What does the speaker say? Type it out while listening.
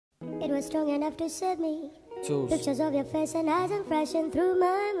It was strong enough to set me. Twos. Pictures of your face and eyes and flashing through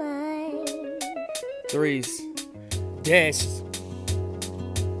my mind. Threes. Dashes.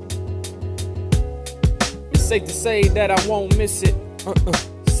 It's safe to say that I won't miss it.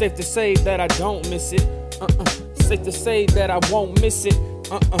 Safe to say that I don't miss it. Safe to say that I won't miss it.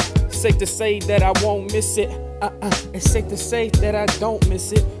 Safe to say that I won't miss it. It's safe to say that I don't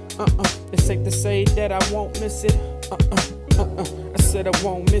miss it. It's safe to say that I won't miss it. I said I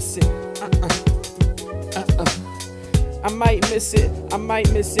won't miss it. I might miss it. I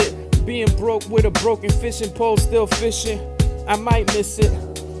might miss it. Being broke with a broken fishing pole, still fishing. I might miss it.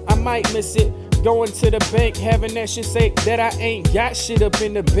 I might miss it. Going to the bank, having that shit say that I ain't got shit up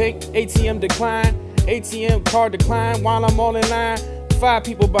in the bank. ATM decline. ATM card decline while I'm all in line. 5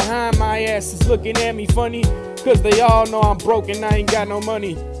 people behind my ass is looking at me funny, cause they all know I'm broke and I ain't got no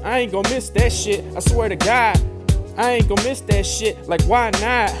money. I ain't gonna miss that shit, I swear to God. I ain't gonna miss that shit, like why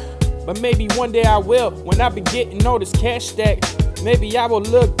not? But maybe one day I will, when I be getting all this cash stack. Maybe I will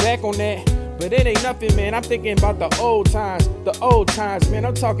look back on that, but it ain't nothing, man. I'm thinking about the old times, man.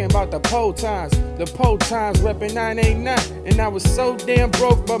 I'm talking about the pole times, reppin' 989. And I was so damn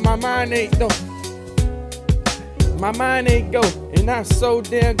broke, but my mind ain't though. My mind ain't go, and I'm so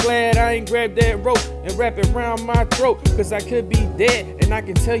damn glad I ain't grabbed that rope and wrap it around my throat, cause I could be dead, and I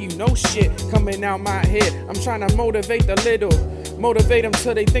can tell you no shit coming out my head. I'm trying to motivate the little, motivate them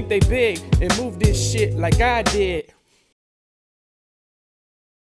till they think they big, and move this shit like I did.